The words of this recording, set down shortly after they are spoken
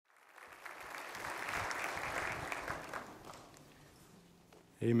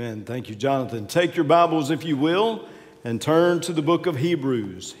Amen. Thank you, Jonathan. Take your Bibles, if you will, and turn to the book of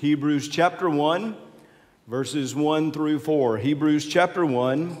Hebrews. Hebrews chapter 1, verses 1 through 4. Hebrews chapter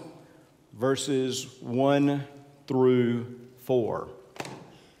 1, verses 1 through 4.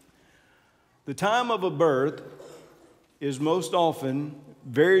 The time of a birth is most often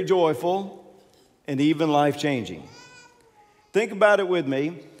very joyful and even life-changing. Think about it with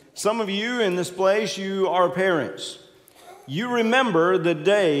me. Some of you in this place, you are parents. You remember the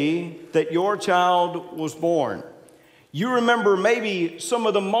day that your child was born. You remember maybe some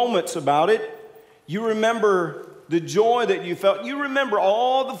of the moments about it. You remember the joy that you felt. You remember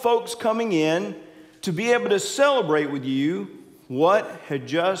all the folks coming in to be able to celebrate with you what had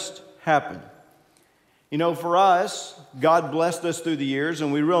just happened. You know, for us, God blessed us through the years,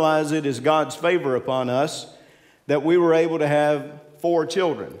 and we realize it is God's favor upon us that we were able to have 4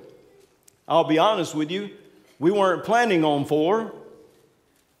 children. I'll be honest with you, we weren't planning on 4,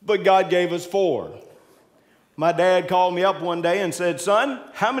 but God gave us 4. My dad called me up one day and said, "Son,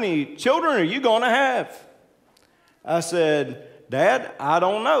 how many children are you going to have?" I said, "Dad, I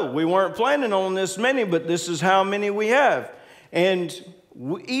don't know. We weren't planning on this many, but this is how many we have." And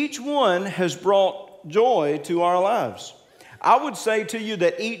each one has brought joy to our lives. I would say to you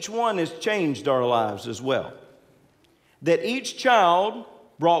that each one has changed our lives as well. That each child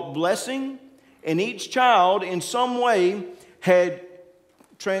brought blessing, and each child in some way had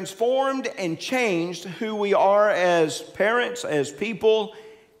transformed and changed who we are as parents, as people,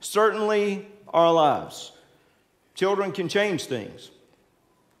 certainly our lives. Children can change things.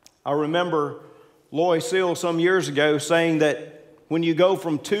 I remember Loy Seal some years ago saying that when you go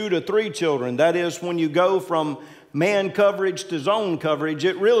from 2 to 3 children, that is when you go from man coverage to zone coverage,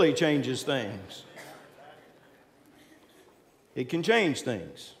 it really changes things. It can change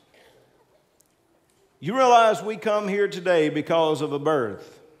things. You realize we come here today because of a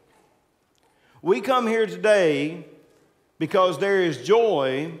birth. We come here today because there is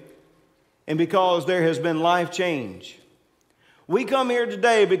joy and because there has been life change. We come here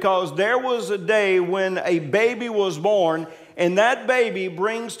today because there was a day when a baby was born, and that baby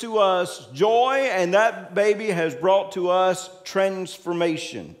brings to us joy, and that baby has brought to us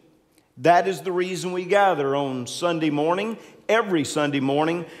transformation. That is the reason we gather on Sunday morning, every Sunday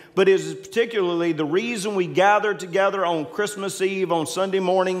morning, but it is particularly the reason we gather together on Christmas Eve on Sunday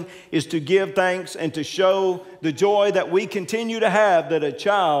morning is to give thanks and to show the joy that we continue to have that a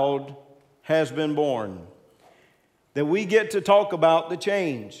child has been born. That we get to talk about the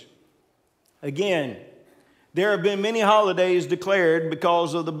change. Again, there have been many holidays declared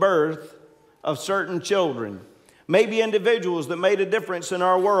because of the birth of certain children. Maybe individuals that made a difference in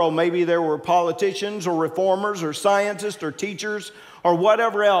our world. Maybe there were politicians or reformers or scientists or teachers or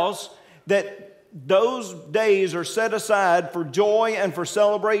whatever else, that those days are set aside for joy and for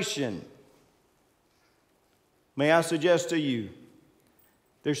celebration. May I suggest to you,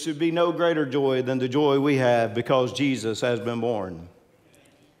 there should be no greater joy than the joy we have because Jesus has been born.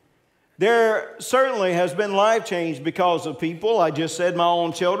 There certainly has been life change because of people. I just said my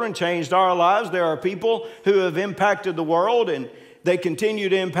own children changed our lives. There are people who have impacted the world, and they continue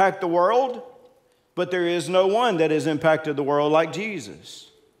to impact the world. But there is no one that has impacted the world like Jesus.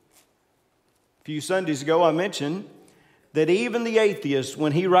 A few Sundays ago, I mentioned that even the atheist,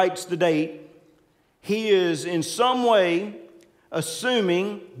 when he writes the date, he is in some way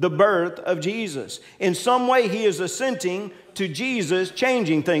assuming the birth of Jesus. In some way, he is assenting to Jesus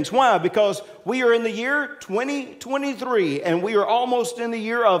changing things. Why? Because we are in the year 2023, and we are almost in the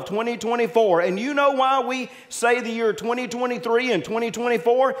year of 2024. And you know why we say the year 2023 and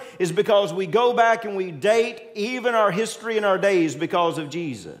 2024? Is because we go back and we date even our history and our days because of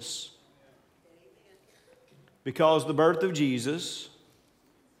Jesus. Because the birth of Jesus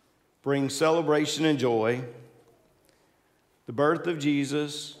brings celebration and joy. The birth of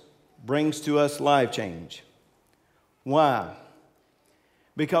Jesus brings to us life change. Why?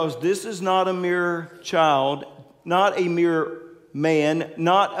 Because this is not a mere child, not a mere man,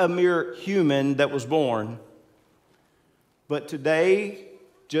 not a mere human that was born. But today,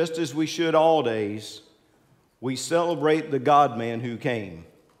 just as we should all days, we celebrate the God-man who came.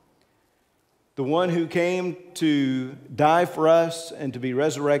 The one who came to die for us and to be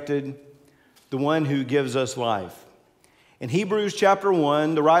resurrected, the one who gives us life. In Hebrews chapter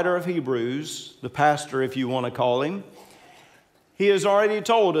 1, the writer of Hebrews, the pastor if you want to call him, he has already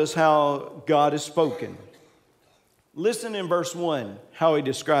told us how God has spoken. Listen in verse 1 how he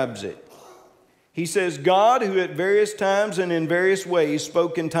describes it. He says, "God, who at various times and in various ways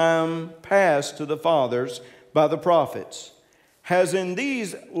spoke in time past to the fathers by the prophets, has in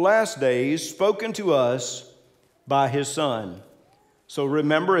these last days spoken to us by his Son." So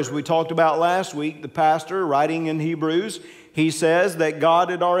remember, as we talked about last week, the pastor writing in Hebrews, he says that God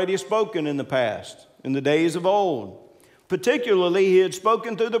had already spoken in the past, in the days of old. Particularly, he had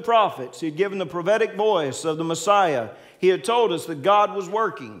spoken through the prophets. He had given the prophetic voice of the Messiah. He had told us that God was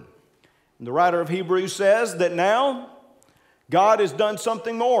working. And the writer of Hebrews says that now God has done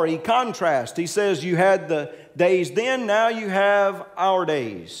something more. He contrasts. He says, you had the days then, now you have our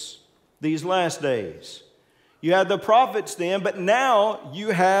days, these last days. You had the prophets then, but now you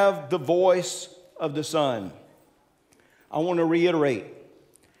have the voice of the Son. I want to reiterate,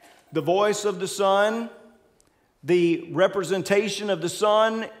 the voice of the Son, the representation of the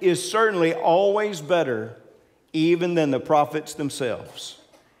Son is certainly always better even than the prophets themselves.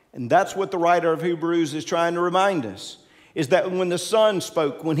 And that's what the writer of Hebrews is trying to remind us, is that when the Son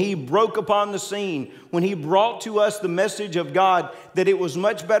spoke, when He broke upon the scene, when He brought to us the message of God, that it was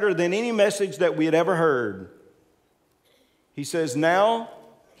much better than any message that we had ever heard. He says now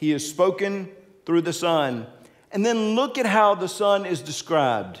He has spoken through the Son. And then look at how the Son is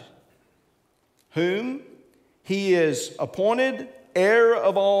described. Whom He is appointed heir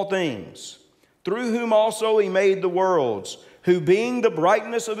of all things, through whom also He made the worlds, who being the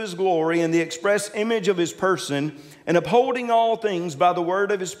brightness of His glory and the express image of His person, and upholding all things by the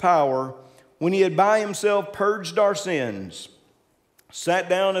word of His power, when He had by Himself purged our sins, sat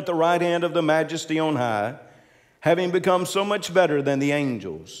down at the right hand of the Majesty on high, having become so much better than the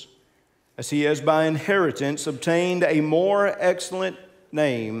angels, as He has by inheritance obtained a more excellent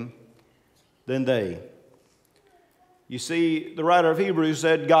name than they. You see, the writer of Hebrews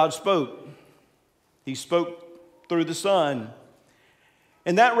said God spoke. He spoke through the Son.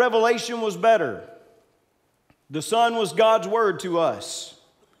 And that revelation was better. The Son was God's word to us.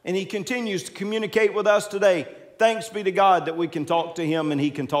 And He continues to communicate with us today. Thanks be to God that we can talk to Him and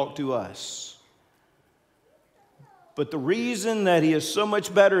He can talk to us. But the reason that He is so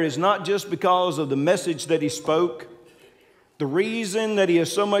much better is not just because of the message that He spoke. The reason that He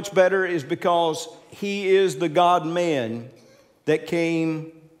is so much better is because He is the God-man that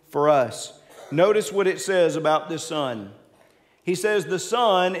came for us. Notice what it says about this Son. He says the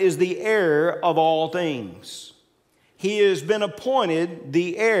Son is the heir of all things. He has been appointed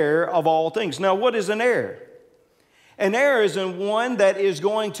the heir of all things. Now, what is an heir? An heir is one that is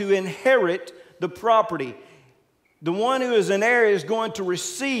going to inherit the property. The one who is an heir is going to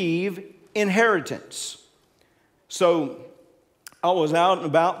receive inheritance. So, I was out and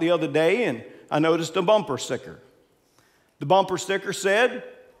about the other day and I noticed a bumper sticker. The bumper sticker said,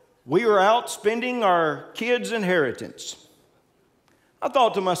 "We are out spending our kids' inheritance." I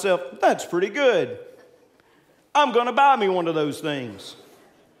thought to myself, that's pretty good. I'm going to buy me one of those things.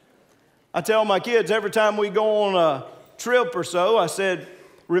 I tell my kids every time we go on a trip or so, I said,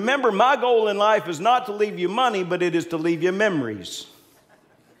 remember, my goal in life is not to leave you money, but it is to leave you memories.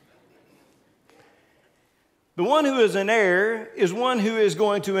 The one who is an heir is one who is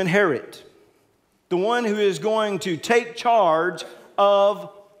going to inherit. The one who is going to take charge of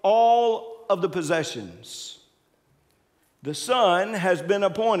all of the possessions. The Son has been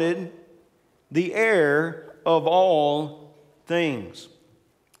appointed the heir of all things.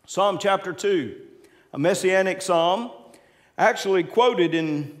 Psalm chapter 2, a messianic psalm, actually quoted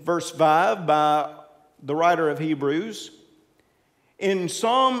in verse 5 by the writer of Hebrews. In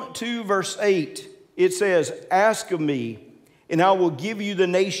Psalm 2, verse 8, it says, "Ask of me, and I will give you the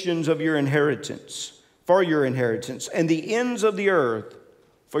nations of your inheritance, for your inheritance, and the ends of the earth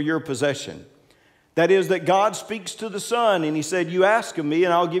for your possession." That is, that God speaks to the Son, and He said, you ask of me,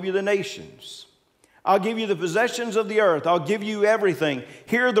 and I'll give you the nations. I'll give you the possessions of the earth. I'll give you everything.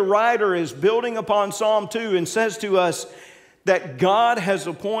 Here the writer is building upon Psalm 2 and says to us that God has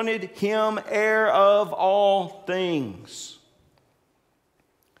appointed Him heir of all things.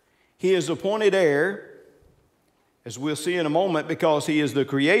 He is appointed heir, as we'll see in a moment, because He is the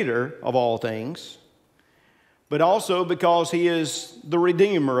creator of all things, but also because He is the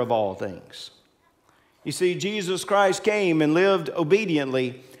redeemer of all things. You see, Jesus Christ came and lived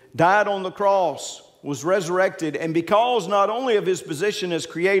obediently, died on the cross, was resurrected, and because not only of His position as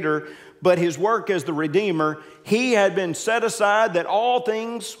creator, but His work as the redeemer, He had been set aside that all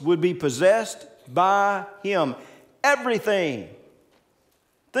things would be possessed by Him. Everything.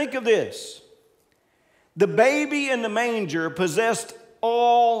 Think of this. The baby in the manger possessed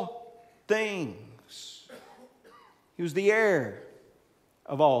all things. He was the heir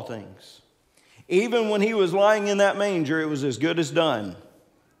of all things. Even when He was lying in that manger, it was as good as done,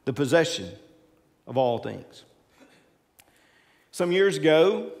 the possession of all things. Some years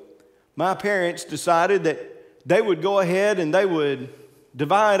ago, my parents decided that they would go ahead and they would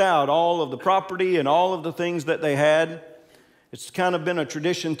divide out all of the property and all of the things that they had. It's kind of been a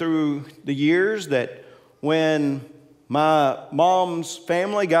tradition through the years that when my mom's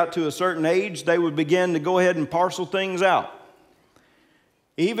family got to a certain age, they would begin to go ahead and parcel things out.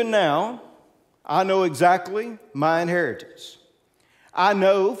 Even now, I know exactly my inheritance. I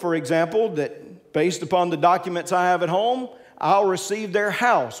know, for example, that based upon the documents I have at home, I'll receive their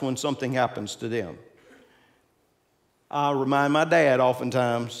house when something happens to them. I remind my dad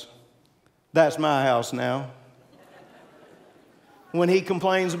oftentimes, that's my house now. When he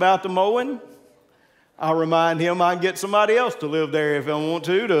complains about the mowing, I remind him I can get somebody else to live there if I want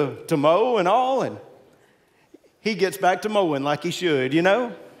to mow and all. And he gets back to mowing like he should, you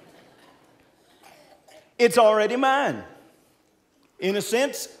know. It's already mine. In a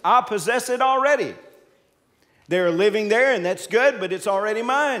sense, I possess it already. They're living there, and that's good, but it's already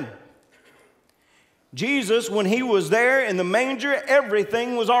mine. Jesus, when he was there in the manger,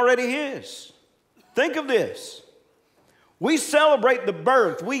 everything was already his. Think of this. We celebrate the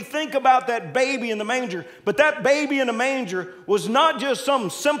birth. We think about that baby in the manger, but that baby in the manger was not just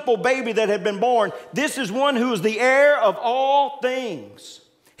some simple baby that had been born. This is one who is the heir of all things.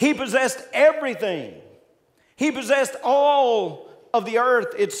 He possessed everything. He possessed all of the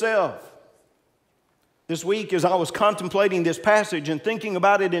earth itself. This week, as I was contemplating this passage and thinking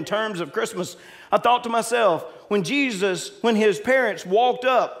about it in terms of Christmas, I thought to myself, when his parents walked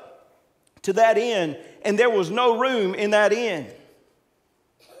up to that inn and there was no room in that inn,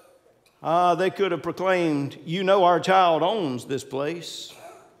 they could have proclaimed, you know, our child owns this place.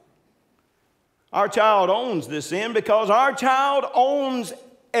 Our child owns this inn because our child owns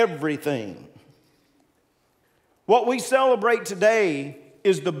everything. What we celebrate today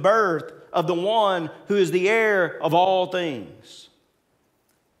is the birth of the one who is the heir of all things.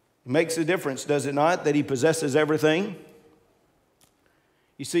 It makes a difference, does it not, that he possesses everything?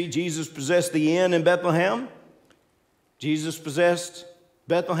 You see, Jesus possessed the inn in Bethlehem. Jesus possessed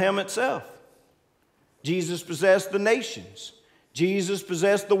Bethlehem itself. Jesus possessed the nations. Jesus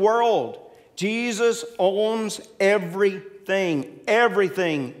possessed the world. Jesus owns everything.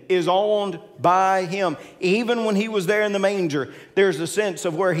 Everything is owned by him. Even when he was there in the manger, there's a sense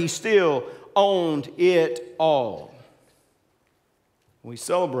of where he still owned it all. We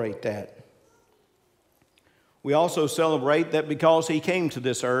celebrate that. We also celebrate that because he came to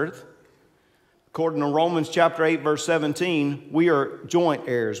this earth, according to Romans chapter 8, verse 17, we are joint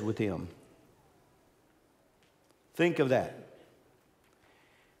heirs with him. Think of that.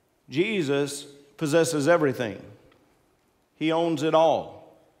 Jesus possesses everything. He owns it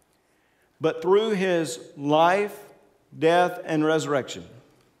all. But through his life, death, and resurrection,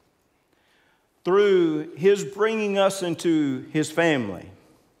 through his bringing us into his family,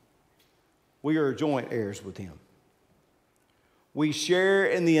 we are joint heirs with him. We share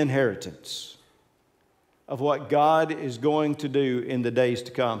in the inheritance of what God is going to do in the days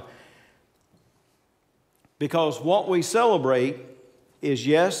to come. Because what we celebrate is,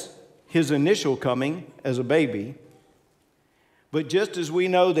 yes, his initial coming as a baby, but just as we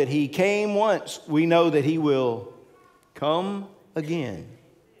know that he came once, we know that he will come again.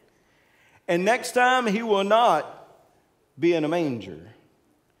 And next time he will not be in a manger,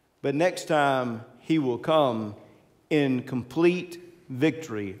 but next time he will come in complete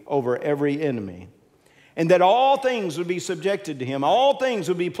victory over every enemy. And that all things will be subjected to him. All things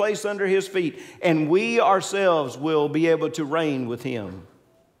will be placed under his feet. And we ourselves will be able to reign with him.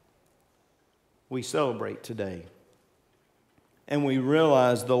 We celebrate today. And we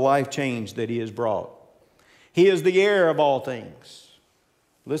realize the life change that he has brought. He is the heir of all things.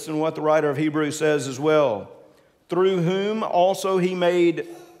 Listen to what the writer of Hebrews says as well. Through whom also he made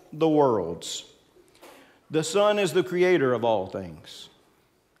the worlds. The Son is the creator of all things.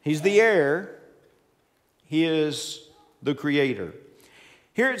 He's the heir. He is the creator.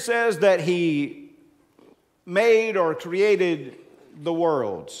 Here it says that he made or created the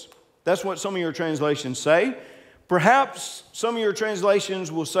worlds. That's what some of your translations say. Perhaps some of your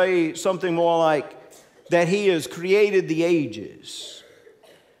translations will say something more like that he has created the ages.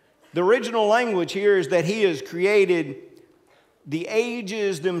 The original language here is that he has created the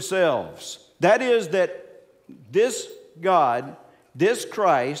ages themselves. That is, that this God, this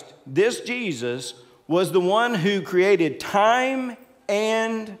Christ, this Jesus was the one who created time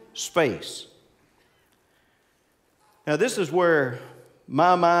and space. Now, this is where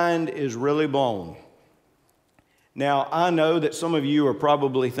my mind is really blown. Now, I know that some of you are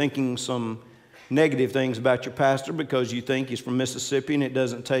probably thinking some negative things about your pastor because you think he's from Mississippi and it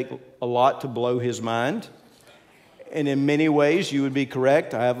doesn't take a lot to blow his mind. And in many ways, you would be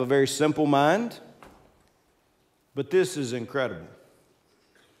correct. I have a very simple mind. But this is incredible.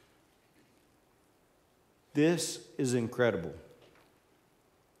 This is incredible.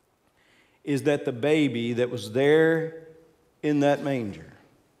 Is that the baby that was there in that manger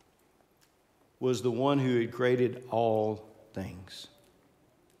was the one who had created all things.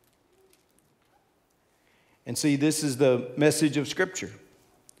 And see, this is the message of Scripture.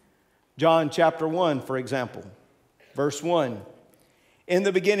 John chapter 1, for example, verse 1. In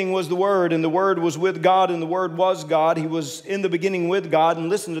the beginning was the Word, and the Word was with God, and the Word was God. He was in the beginning with God. And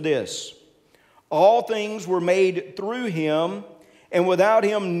listen to this. All things were made through Him, and without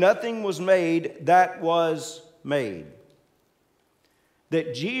Him nothing was made that was made.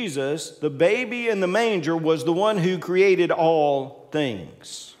 That Jesus, the baby in the manger, was the one who created all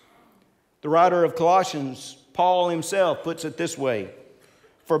things. The writer of Colossians, Paul himself, puts it this way.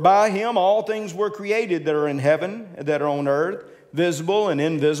 For by Him all things were created that are in heaven and that are on earth, visible and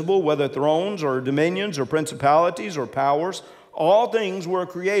invisible, whether thrones or dominions or principalities or powers. All things were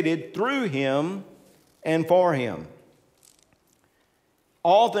created through Him and for Him.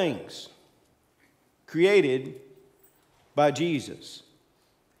 All things created by Jesus.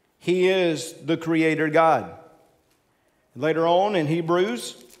 He is the Creator God. Later on in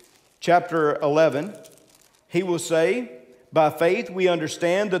Hebrews chapter 11, he will say, by faith we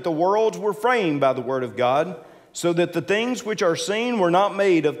understand that the worlds were framed by the Word of God, so that the things which are seen were not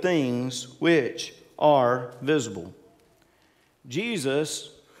made of things which are visible.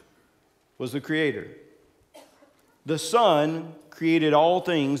 Jesus was the Creator. The Son created all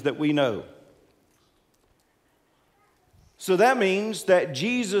things that we know. So that means that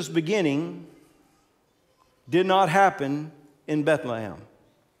Jesus' beginning did not happen in Bethlehem.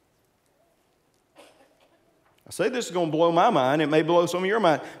 I say this is going to blow my mind. It may blow some of your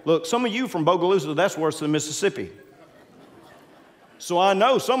mind. Look, some of you from Bogalusa, that's worse than Mississippi. So I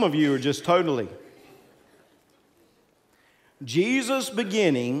know some of you are just totally. Jesus'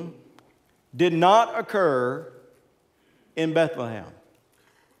 beginning did not occur in Bethlehem.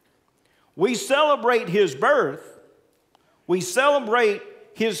 We celebrate His birth. We celebrate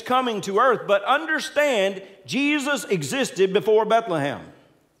His coming to earth. But understand, Jesus existed before Bethlehem.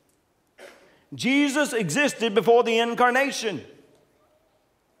 Jesus existed before the incarnation.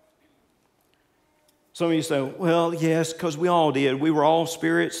 Some of you say, well, yes, because we all did. We were all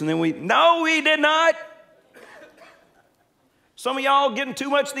spirits, and then No, we did not. Some of y'all getting too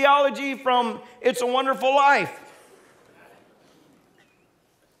much theology from It's a Wonderful Life.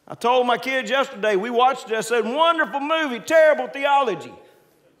 I told my kids yesterday, we watched it, I said, wonderful movie, terrible theology.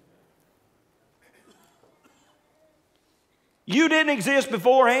 You didn't exist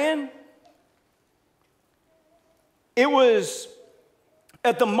beforehand. It was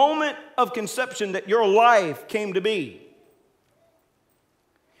at the moment of conception that your life came to be.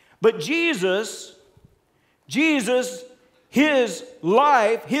 But Jesus, His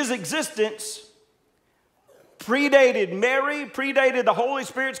life, His existence, predated Mary, predated the Holy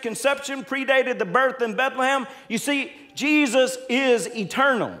Spirit's conception, predated the birth in Bethlehem. You see, Jesus is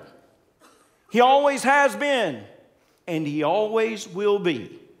eternal. He always has been, and He always will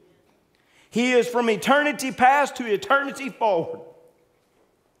be. He is from eternity past to eternity forward.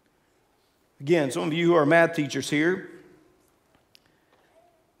 Again, some of you who are math teachers here,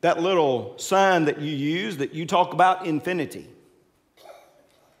 that little sign that you use, that you talk about infinity.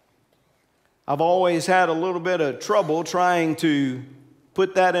 I've always had a little bit of trouble trying to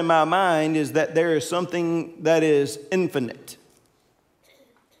put that in my mind, is that there is something that is infinite.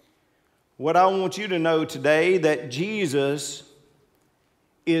 What I want you to know today, that Jesus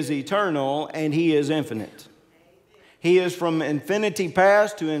is eternal and He is infinite. He is from infinity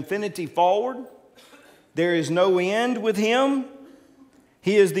past to infinity forward. There is no end with Him.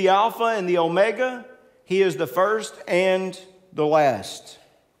 He is the Alpha and the Omega. He is the first and the last.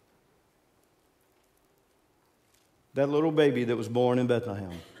 That little baby that was born in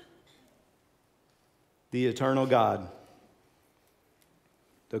Bethlehem. The eternal God.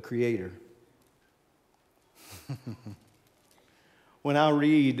 The Creator. When I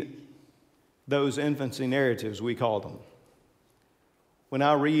read those infancy narratives, we call them, when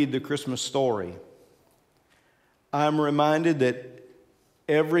I read the Christmas story, I'm reminded that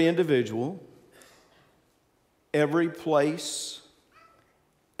every individual, every place,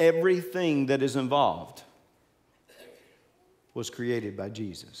 everything that is involved was created by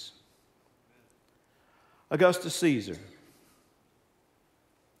Jesus. Augustus Caesar,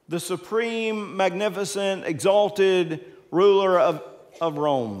 the supreme, magnificent, exalted ruler of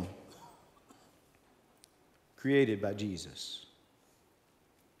Rome, created by Jesus.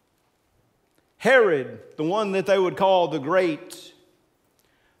 Herod, the one that they would call the Great,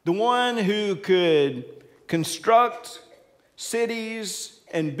 the one who could construct cities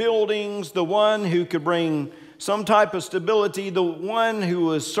and buildings, the one who could bring some type of stability, the one who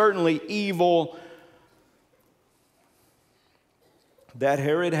was certainly evil, that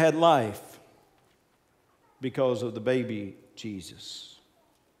Herod had life because of the baby Jesus.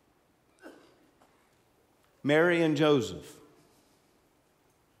 Mary and Joseph.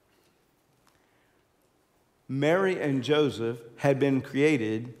 Mary and Joseph had been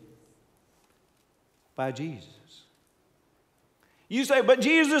created by Jesus. You say, but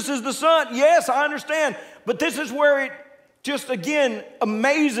Jesus is the Son. Yes, I understand. But this is where it just again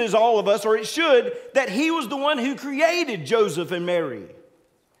amazes all of us, or it should, that He was the one who created Joseph and Mary.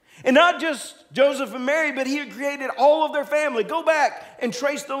 And not just Joseph and Mary, but He had created all of their family. Go back and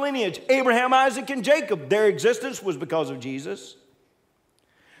trace the lineage. Abraham, Isaac, and Jacob, their existence was because of Jesus.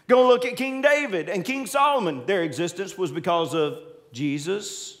 Go look at King David and King Solomon. Their existence was because of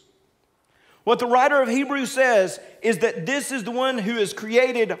Jesus. What the writer of Hebrews says is that this is the one who has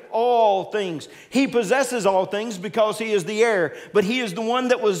created all things. He possesses all things because He is the heir, but He is the one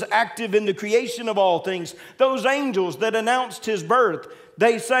that was active in the creation of all things. Those angels that announced His birth,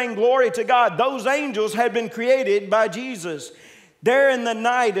 they sang glory to God. Those angels had been created by Jesus. There in the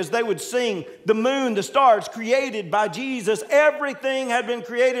night as they would sing, the moon, the stars, created by Jesus. Everything had been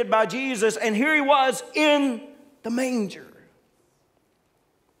created by Jesus, and here He was in the manger.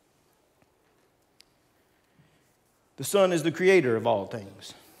 The Son is the creator of all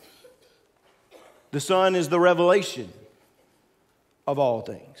things. The Son is the revelation of all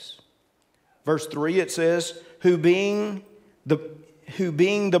things. Verse 3, it says, who being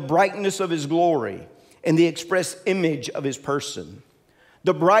the brightness of His glory and the express image of His person.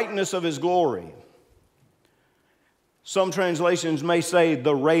 The brightness of His glory. Some translations may say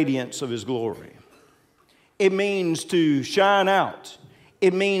the radiance of His glory. It means to shine out.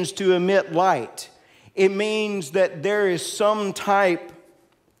 It means to emit light. It means that there is some type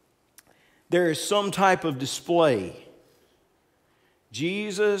of display.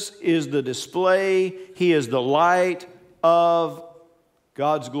 Jesus is the display. He is the light of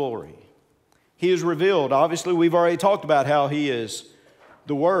God's glory. He is revealed. Obviously, we've already talked about how He is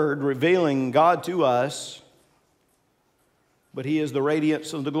the Word revealing God to us, but He is the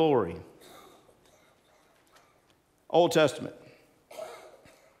radiance of the glory. Old Testament.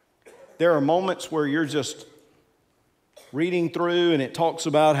 There are moments where you're just reading through and it talks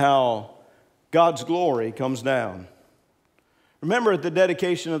about how God's glory comes down. Remember at the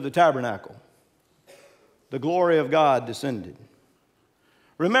dedication of the tabernacle, the glory of God descended.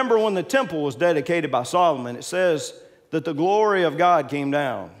 Remember when the temple was dedicated by Solomon, it says that the glory of God came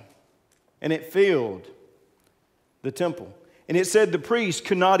down and it filled the temple. And it said the priest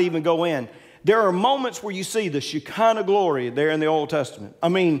could not even go in. There are moments where you see the Shekinah glory there in the Old Testament. I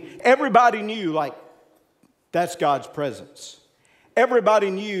mean, everybody knew, like, that's God's presence.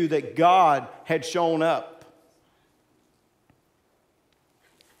 Everybody knew that God had shown up.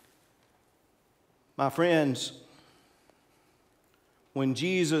 My friends, when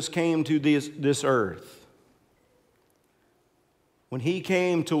Jesus came to this earth, when He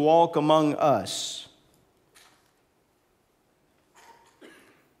came to walk among us,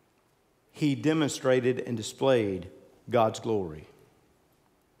 He demonstrated and displayed God's glory.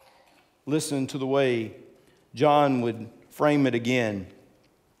 Listen to the way John would frame it again.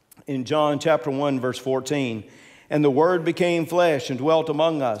 In John chapter 1, verse 14, and the Word became flesh and dwelt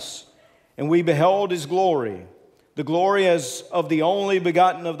among us, and we beheld His glory, the glory as of the only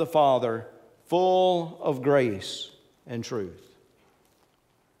begotten of the Father, full of grace and truth.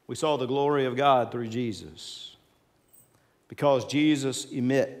 We saw the glory of God through Jesus, because Jesus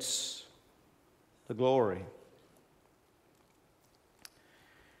emits the glory.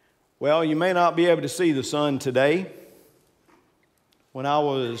 Well, you may not be able to see the sun today. When I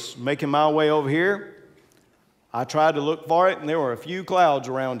was making my way over here, I tried to look for it, and there were a few clouds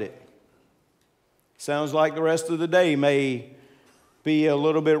around it. Sounds like the rest of the day may be a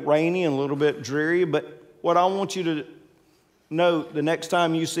little bit rainy and a little bit dreary, but what I want you to note the next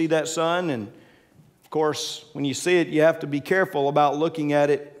time you see that sun, and of course, when you see it, you have to be careful about looking at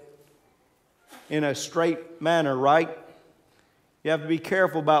it in a straight manner, right? You have to be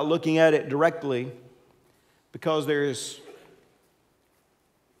careful about looking at it directly, because there's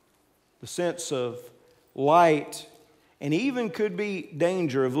the sense of light and even could be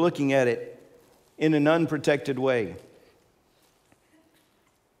danger of looking at it in an unprotected way.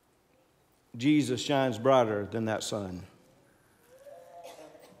 Jesus shines brighter than that sun.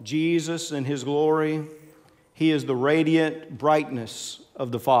 Jesus in His glory, He is the radiant brightness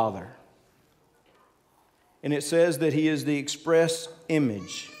of the Father. And it says that He is the express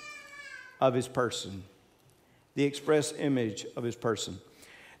image of His person. The express image of His person.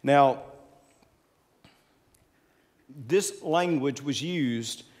 Now, this language was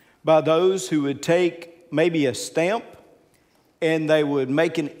used by those who would take maybe a stamp and they would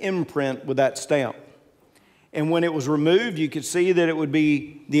make an imprint with that stamp. And when it was removed, you could see that it would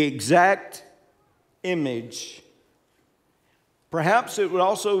be the exact image. Perhaps it would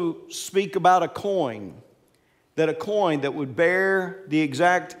also speak about a coin that would bear the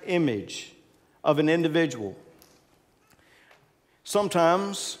exact image of an individual.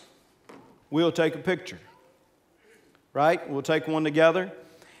 Sometimes we'll take a picture, right? We'll take one together.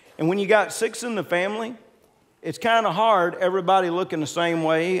 And when you got 6 in the family, it's kind of hard, everybody looking the same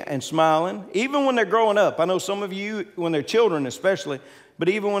way and smiling, even when they're growing up. I know some of you, when they're children especially, but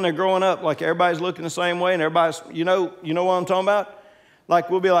even when they're growing up, like everybody's looking the same way and everybody's, you know what I'm talking about?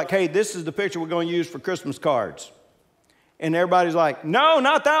 Like we'll be like, hey, this is the picture we're going to use for Christmas cards. And everybody's like, no,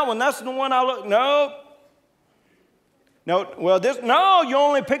 not that one. That's the one I look, no. No, well, no, you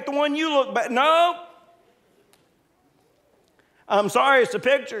only pick the one you look back. No. I'm sorry, it's a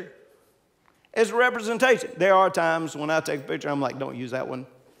picture. It's a representation. There are times when I take a picture, I'm like, don't use that one.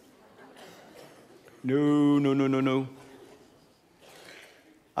 No.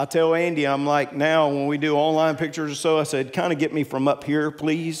 I tell Andy, I'm like, now when we do online pictures or so, I said, kind of get me from up here,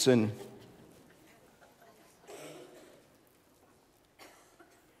 please. And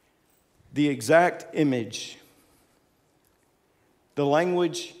the exact image, the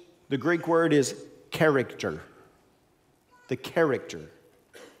language, the Greek word is character. The character.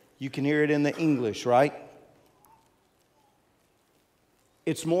 You can hear it in the English, right?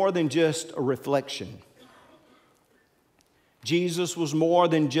 It's more than just a reflection. Jesus was more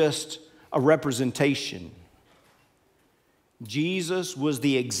than just a representation. Jesus was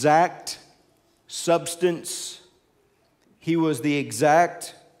the exact substance. He was the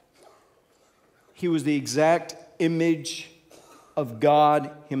exact image of God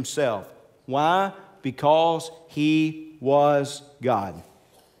Himself. Why? Because He was God.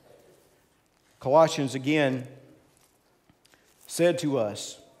 Colossians again said to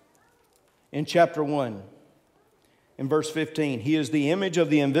us in chapter 1, in verse 15, He is the image of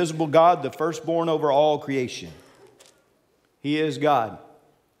the invisible God, the firstborn over all creation. He is God.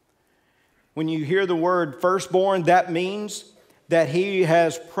 When you hear the word firstborn, that means that He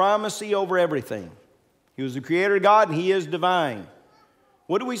has primacy over everything. He was the creator of God and He is divine.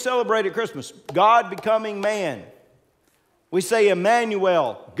 What do we celebrate at Christmas? God becoming man. We say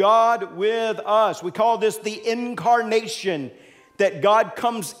Emmanuel, God with us. We call this the incarnation, that God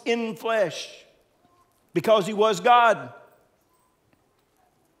comes in flesh because He was God.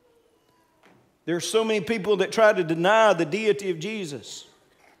 There are so many people that try to deny the deity of Jesus.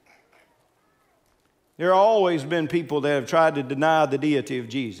 There have always been people that have tried to deny the deity of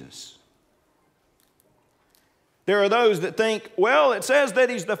Jesus. There are those that think, well, it says that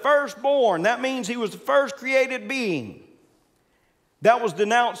He's the firstborn. That means He was the first created being. That was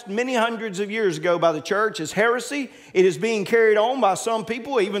denounced many hundreds of years ago by the church as heresy. It is being carried on by some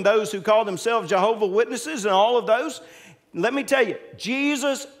people, even those who call themselves Jehovah's Witnesses and all of those. Let me tell you,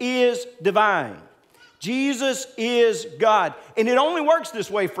 Jesus is divine. Jesus is God. And it only works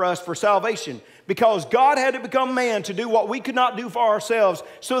this way for us for salvation, because God had to become man to do what we could not do for ourselves,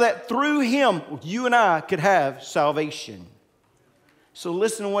 so that through Him, you and I could have salvation. So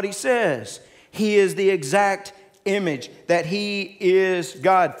listen to what He says. He is the exact image, that He is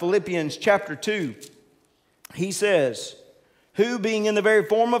God. Philippians chapter 2, he says, who being in the very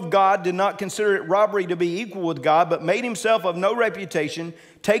form of God did not consider it robbery to be equal with God, but made Himself of no reputation,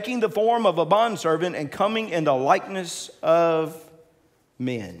 taking the form of a bondservant and coming in the likeness of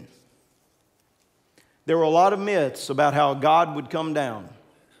men. There were a lot of myths about how God would come down.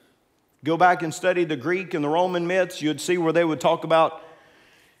 Go back and study the Greek and the Roman myths, you'd see where they would talk about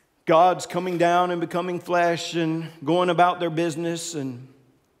God's coming down and becoming flesh and going about their business. And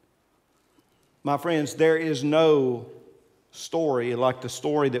my friends, there is no story like the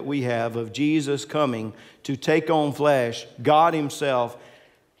story that we have of Jesus coming to take on flesh, God Himself,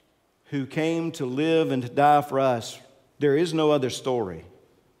 who came to live and to die for us. There is no other story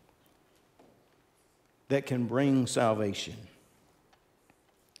that can bring salvation.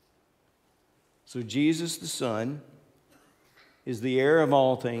 So Jesus the Son is the heir of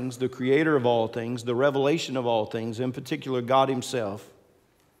all things, the creator of all things, the revelation of all things, in particular God Himself.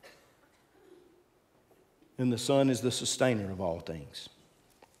 And the Son is the sustainer of all things.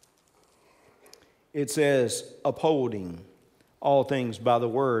 It says, upholding all things by the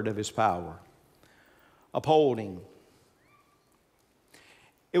word of His power. Upholding.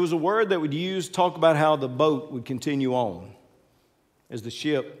 It was a word that would use to talk about how the boat would continue on as the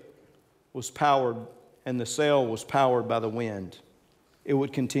ship was powered and the sail was powered by the wind. it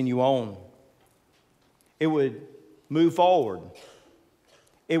would continue on. It would move forward.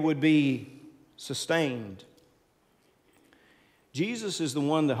 It would be sustained. Jesus is the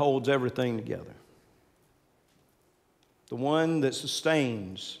one that holds everything together. The one that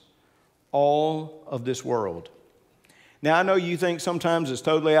sustains all of this world. Now, I know you think sometimes it's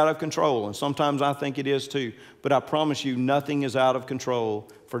totally out of control, and sometimes I think it is too, but I promise you nothing is out of control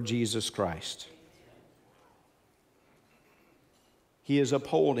for Jesus Christ. He is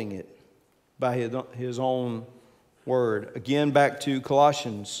upholding it by His own word. Again, back to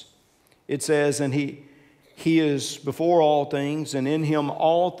Colossians. It says, and He is before all things, and in Him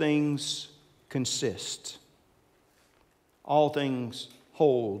all things consist. All things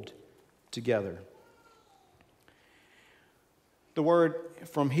hold together. The word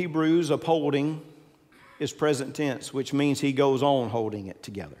from Hebrews, upholding, is present tense, which means He goes on holding it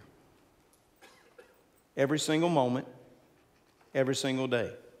together. Every single moment, every single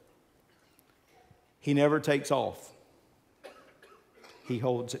day. He never takes off. He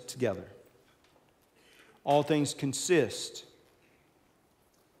holds it together. All things consist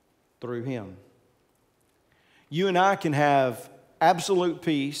through Him. You and I can have absolute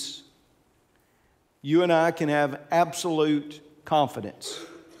peace. You and I can have absolute confidence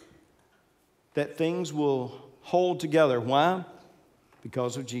that things will hold together. Why?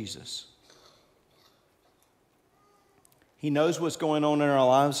 Because of Jesus. He knows what's going on in our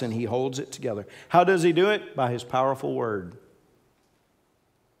lives, and He holds it together. How does He do it? By His powerful word.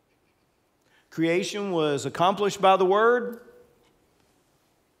 Creation was accomplished by the word.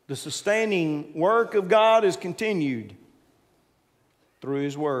 The sustaining work of God is continued through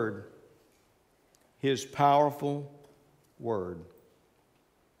His word. His powerful word.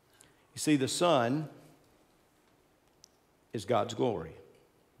 You see, the Son is God's glory.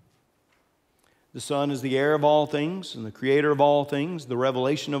 The Son is the heir of all things and the creator of all things, the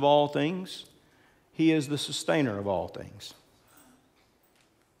revelation of all things. He is the sustainer of all things.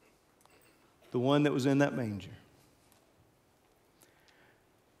 The one that was in that manger.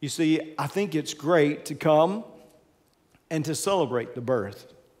 You see, I think it's great to come and to celebrate the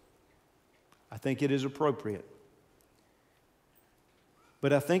birth. I think it is appropriate.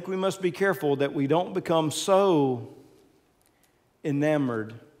 But I think we must be careful that we don't become so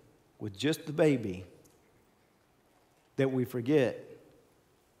enamored with just the baby that we forget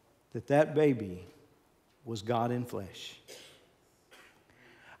that that baby was God in flesh.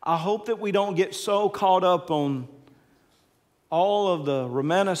 I hope that we don't get so caught up on all of the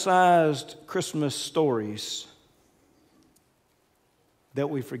romanticized Christmas stories that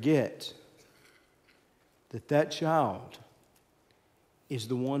we forget that that child is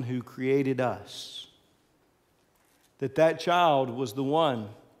the one who created us. That that child was the one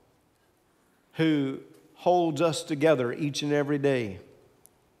who holds us together each and every day.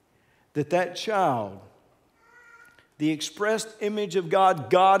 That that child, the expressed image of God,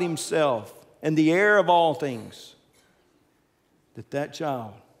 God Himself, and the heir of all things, that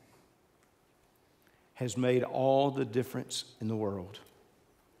child has made all the difference in the world.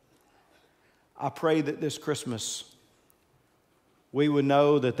 I pray that this Christmas we would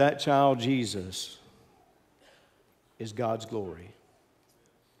know that that child, Jesus, is God's glory.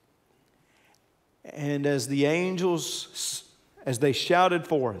 And as the angels, as they shouted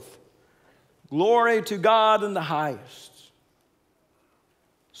forth, "Glory to God in the highest,"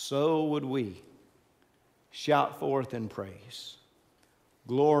 so would we shout forth in praise.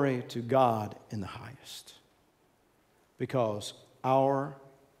 Glory to God in the highest. Because our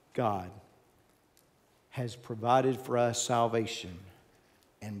God has provided for us salvation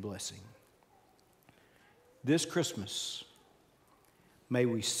and blessing. This Christmas, may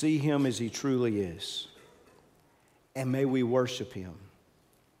we see Him as He truly is, and may we worship Him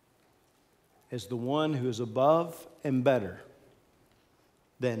as the one who is above and better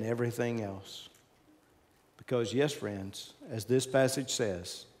than everything else. Because yes, friends, as this passage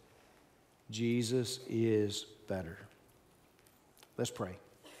says, Jesus is better. Let's pray.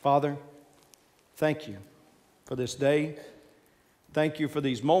 Father, thank You for this day. Thank You for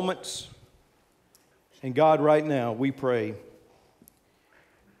these moments. And God, right now, we pray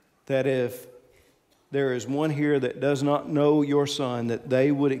that if there is one here that does not know Your Son, that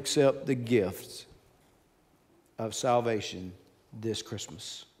they would accept the gift of salvation this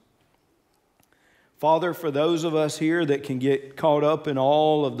Christmas. Father, for those of us here that can get caught up in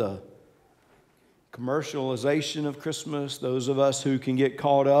all of the commercialization of Christmas, those of us who can get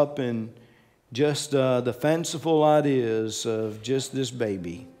caught up in just the fanciful ideas of just this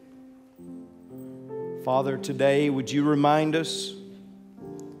baby. Father, today would You remind us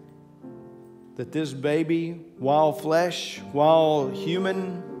that this baby, while flesh, while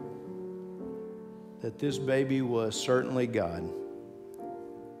human, that this baby was certainly God,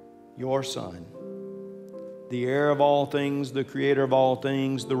 your Son, the heir of all things, the creator of all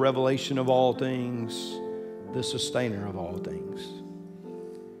things, the revelation of all things, the sustainer of all things.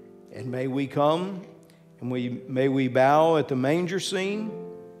 And may we come and may we bow at the manger scene.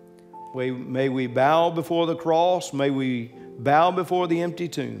 May we bow before the cross. May we bow before the empty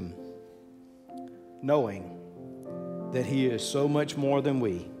tomb, knowing that He is so much more than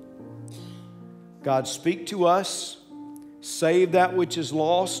we. God, speak to us. Save that which is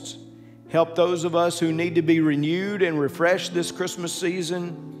lost. Help those of us who need to be renewed and refreshed this Christmas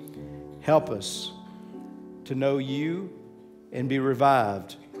season. Help us to know You and be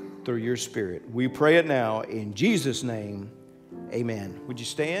revived through Your Spirit. We pray it now in Jesus' name. Amen. Would you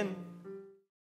stand?